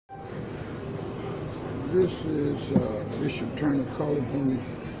This is Bishop Turner calling from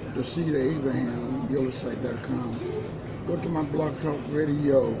the seed of Abraham, YellowSite.com. Go to my blog talk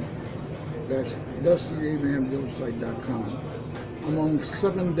radio. That's the seed of Abraham, YellowSite.com. I'm on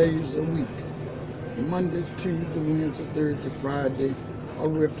 7 days a week. Monday, Tuesday, Wednesday, Thursday, Friday, all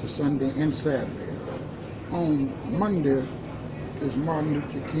the way up to Sunday and Saturday. On Monday is Martin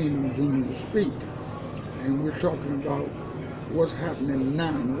Luther King Jr. speak, and we're talking about what's happening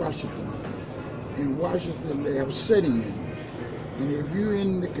now in Washington. In Washington, they have sitting in, and if you're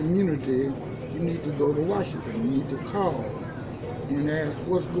in the community, you need to go to Washington. You need to call and ask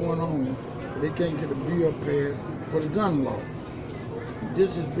what's going on. They can't get a bill passed for the gun law.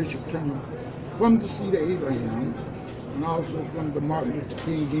 This is Bishop Turner from the seed of Abraham, and also from the Martin Luther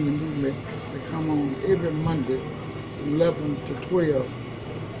King Jr. movement. They come on every Monday from 11 to 12.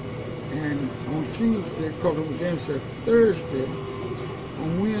 And on Tuesday, because it was answered Thursday,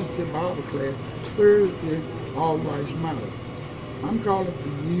 on Wednesday, Bible class, Thursday, All Lives Matter. I'm calling for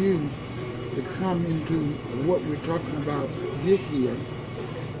you to come into what we're talking about this year,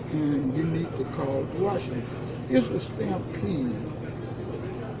 and you need to call to Washington. It's a stampede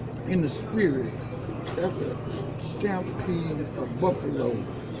in the spirit. That's a stampede of buffalo,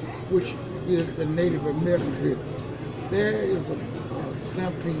 which is the Native American spirit. There is a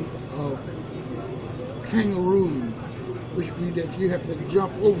stampede of kangaroos, which means that you have to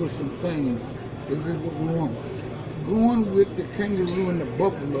jump over some things to do what we want. Going with the kangaroo and the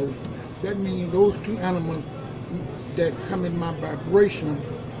buffalo, that means those two animals that come in my vibration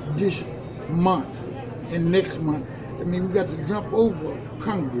this month and next month. I mean, we got to jump over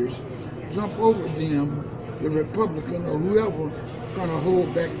Congress, jump over them, the Republican or whoever trying to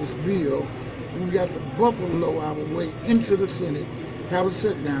hold back this bill. And we got to buffalo our way into the Senate, have a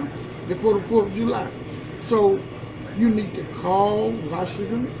sit down before the 4th of July. So you need to call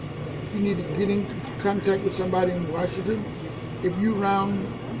Washington. You need to get in contact with somebody in Washington. If you're around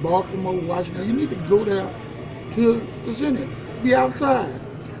Baltimore, Washington, you need to go there to the Senate. Be outside.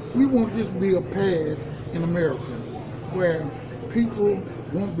 We want this bill passed in America, where people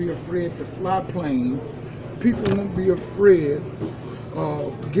won't be afraid to fly planes. People won't be afraid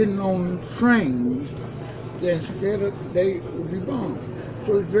of getting on trains. Then scared they will be bombed.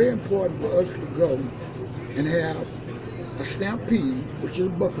 So it's very important for us to go and have a stampede, which is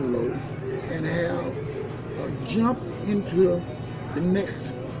buffalo, and have a jump into the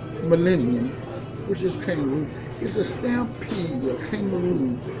next millennium, which is kangaroo. It's a stampede of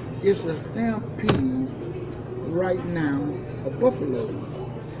kangaroos. It's a stampede right now of buffaloes.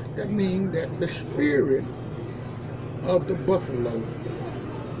 That means that the spirit of the buffalo,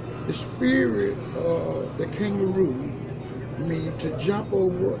 the spirit of the kangaroo, means to jump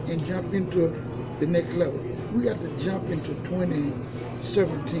over and jump into the next level. We got to jump into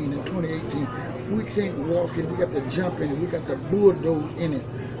 2017 and 2018. We can't walk in, we got to jump in it, we got to bulldoze in it,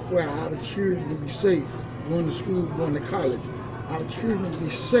 where our children will be safe going to school, going to college. Our children will be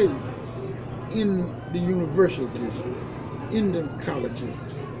safe in the universities, in the colleges.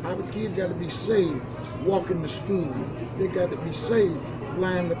 Our kids got to be safe walking to school. They got to be safe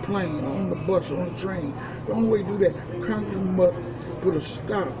flying the plane, on the bus, on the train. The only way to do that, Congress must put a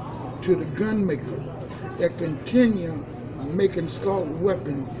stop to the gun makers that continue making assault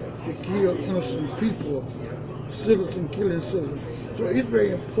weapons to kill innocent people, citizen killing citizens. So it's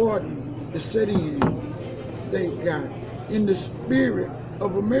very important the setting in they got in the spirit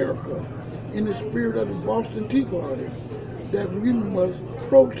of America, in the spirit of the Boston Tea Party, that we must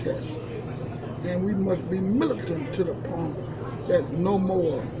protest and we must be militant to the point that no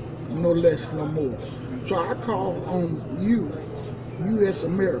more, no less, no more. So I call on you, U.S.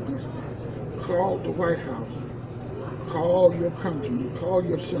 Americans, call the White House, call your congressman, call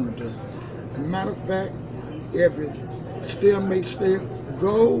your senator. As a matter of fact, if it stalemate state,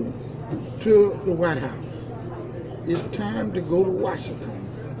 go to the White House. It's time to go to Washington.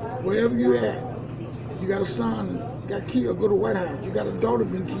 Wherever you're at, you got a son got killed, go to the White House. You got a daughter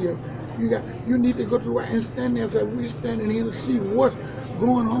been killed. You need to go to the White House and stand there and say, we're standing here to see what's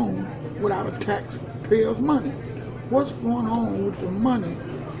going on with our taxpayers' money. What's going on with the money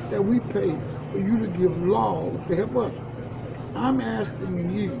that we pay for you to give laws to help us? I'm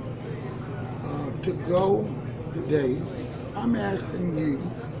asking you to go today. I'm asking you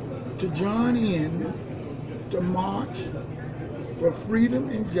to join in the march for freedom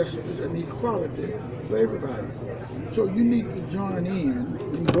and justice and equality for everybody. So you need to join in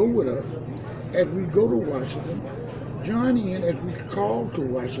and go with us as we go to Washington. Join in as we call to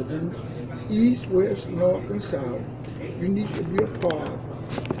Washington, east, west, north, and south. You need to be a part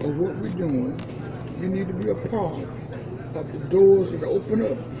of what we're doing. You need to be a part of the doors that open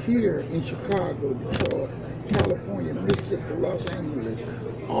up here in Chicago, Detroit, California, Mississippi, Los Angeles,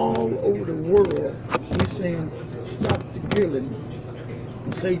 all over the world. We're saying stop the killing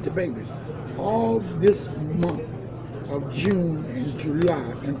and save the babies. All this month of June and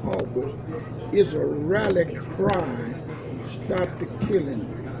July and August is a rally cry. Stop the killing.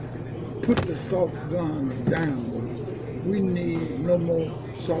 Put the assault guns down. We need no more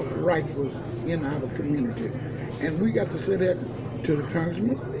assault rifles in our community. And we got to say that to the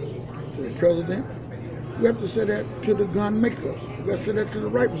congressman, to the president. We have to say that to the gun makers. We got to say that to the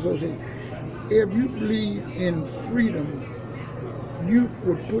Rifle Association. If you believe in freedom, you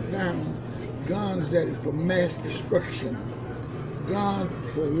would put down guns that is for mass destruction, guns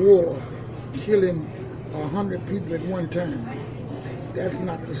for war, killing 100 people at one time. That's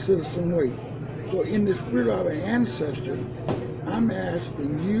not the citizen way. So in the spirit of our ancestors, I'm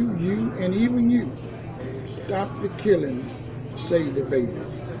asking you, and even you, stop the killing, save the baby.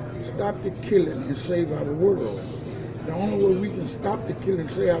 Stop the killing and save our world. The only way we can stop the killing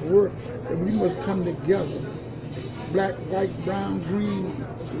and save our world is we must come together, black, white, brown, green,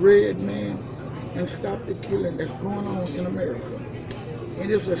 red, man, and stop the killing that's going on in America. And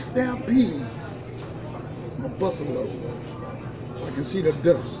it's a stampede of buffalo. I can see the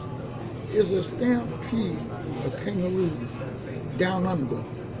dust. It's a stampede of kangaroos down under,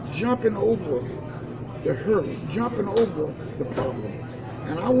 jumping over the hurdle, jumping over the problem.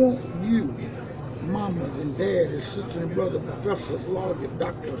 And I want you, mamas and daddies, sisters and brothers, professors, lawyers,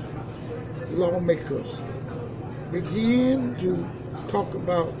 doctors, lawmakers, begin to talk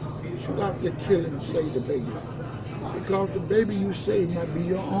about stop the killing, save the baby. Because the baby you save might be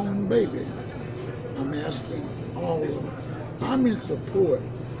your own baby. I'm asking all of them. I'm in support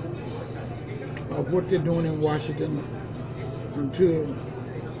of what they're doing in Washington until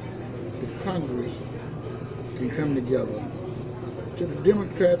the Congress can come together, to the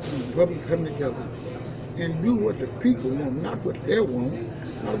Democrats and the Republicans come together and do what the people want, not what they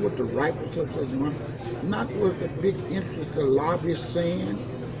want, not what the Rifle Association want, not what the big interest, the lobbyists saying.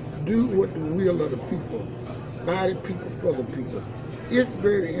 Do what the will of the people, by the people, for the people. It's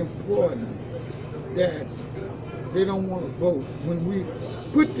very important that they don't want to vote when we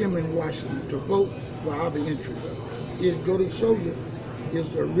put them in Washington to vote for our interest. It go to show you, it's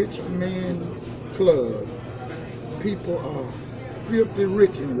a rich man club. People are filthy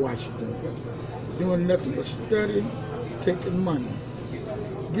rich in Washington, doing nothing but studying, taking money.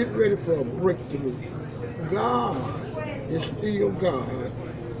 Get ready for a breakthrough. God is still God,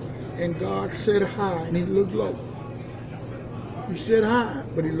 and God said high and he looked low. He said high,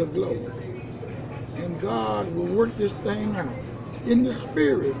 but he looked low. And God will work this thing out in the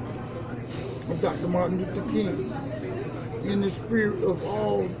spirit of Dr. Martin Luther King, in the spirit of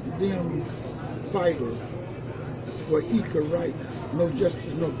all them fighters for equal right, no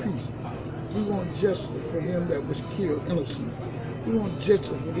justice, no peace. We want justice for them that was killed innocent. We want justice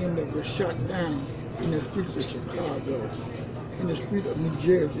for them that were shot down in the streets of Chicago, in the street of New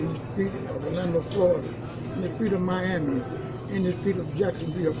Jersey, in the street of Orlando, Florida, in the street of Miami, in the street of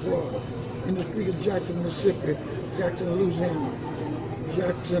Jacksonville, Florida, in the street of Jackson, Mississippi, Jackson, Louisiana,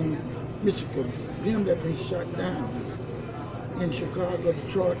 Jackson, Michigan, them that been shot down in Chicago,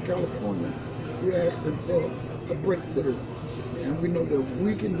 Detroit, California. We ask them for a breakthrough. And we know that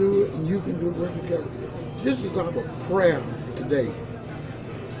we can do it and you can do it, work together. This is our prayer today.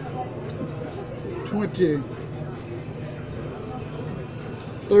 23rd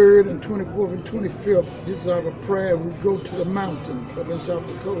and 24th and 25th, this is our prayer. We go to the mountain up in South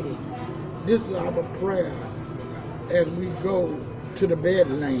Dakota. This is our prayer as we go to the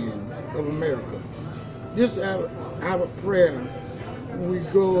Badlands of America. This is our prayer when we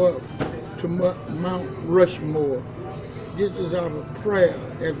go up to Mount Rushmore. This is our prayer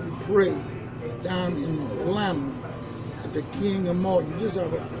as we pray down in Atlanta at the King of Morton. This is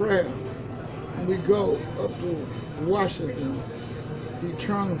our prayer when we go up to Washington, the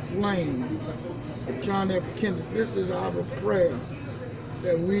eternal flame of John F. Kennedy. This is our prayer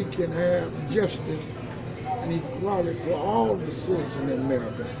that we can have justice and equality for all the citizens in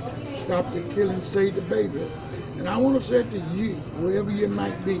America. Stop the killing, save the baby. And I want to say to you, wherever you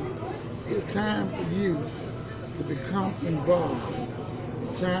might be, it's time for you to become involved.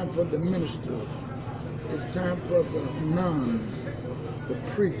 It's time for the ministers. It's time for the nuns, the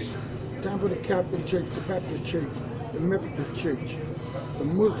priests. It's time for the Catholic Church, the Baptist Church, the Methodist Church, the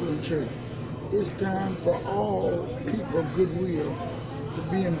Muslim Church. It's time for all people of goodwill to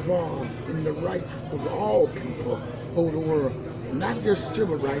be involved in the rights of all people over the world. Not just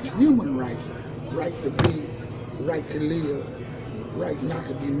civil rights, human rights. Right to be, right to live, right not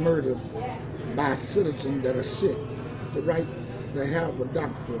to be murdered by citizens that are sick. the right to have a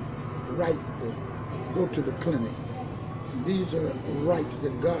doctor, the right to go to the clinic. These are rights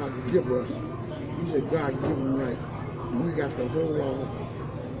that God gives us. These are God-given rights. And we got to hold on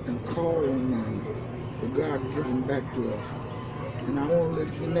and call on them for God to give them back to us. And I want to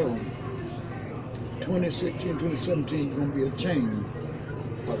let you know, 2016, 2017 is going to be a change.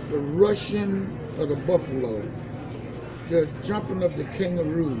 The rushing of the buffalo, the jumping of the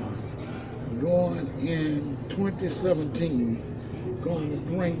kangaroo, going in 2017, going to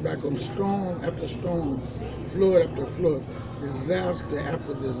bring back on storm after storm, flood after flood, disaster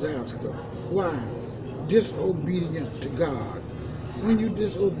after disaster. Why? Disobedient to God. When you're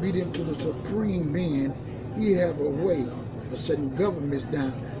disobedient to the supreme being, He have a way of setting governments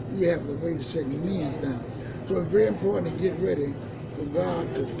down. He have a way of setting men down. So it's very important to get ready for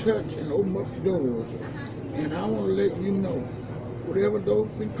God to touch and open up doors. And I want to let you know, whatever doors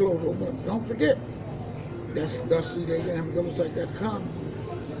been closed, open up. Don't forget, that's theseedabraham.com.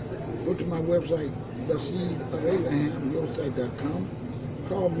 Go to my website, theseedabraham.com.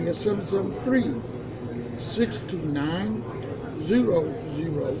 Call me at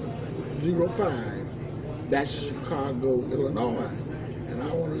 773-629-0005. That's Chicago, Illinois. And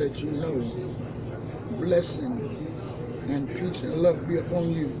I want to let you know, blessing and peace and love be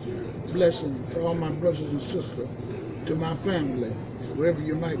upon you. Blessing to all my brothers and sisters, to my family, wherever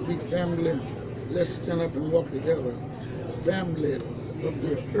you might be, family, let's stand up and walk together. Family of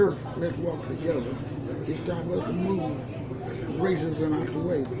the earth, let's walk together. It's time for us to move racism out the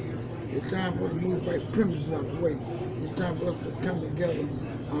way. It's time for us to move white privileges out the way. It's time for us to come together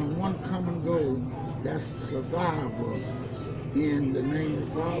on one common goal. That's survival in the name of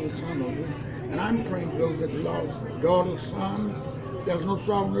the Father, Son, and Holy. And I'm praying for those that lost daughter, son. There's no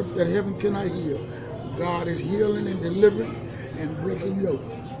sorrow that heaven cannot heal. God is healing and delivering and breaking yoke.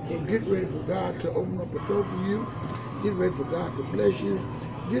 So get ready for God to open up a door for you. Get ready for God to bless you.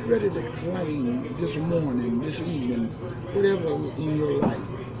 Get ready to claim this morning, this evening, whatever in your life.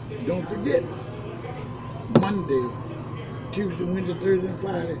 Don't forget, Monday, Tuesday, Wednesday, Thursday, and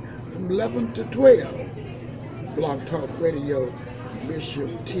Friday, from 11 to 12, Blog Talk Radio, Bishop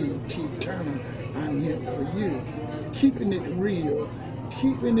T. Turner, I'm here for you. Keeping it real,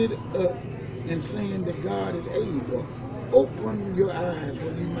 keeping it up, and saying that God is able. Open your eyes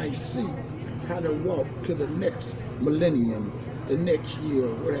where you might see how to walk to the next millennium, the next year,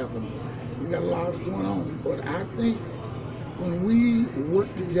 whatever. We got a lot going on, but I think when we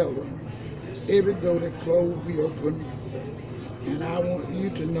work together, every door that closed will be open. And I want you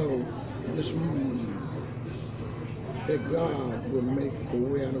to know this morning that God will make a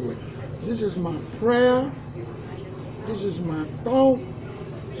way out of it. This is my prayer. This is my thought.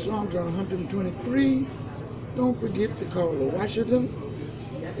 Psalms 123. Don't forget to call to Washington.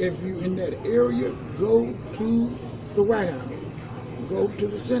 If you're in that area, go to the White House. Go to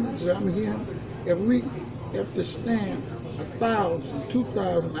the Senate. Say, I'm here. If we have to stand 1,000,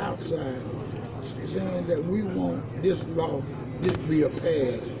 2,000 outside saying that we want this law, this bill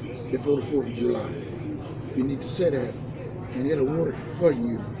passed before the 4th of July. You need to say that, and it'll work for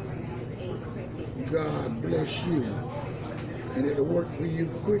you. God bless you. And it'll work for you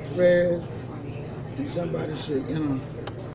quick, fast. And somebody say,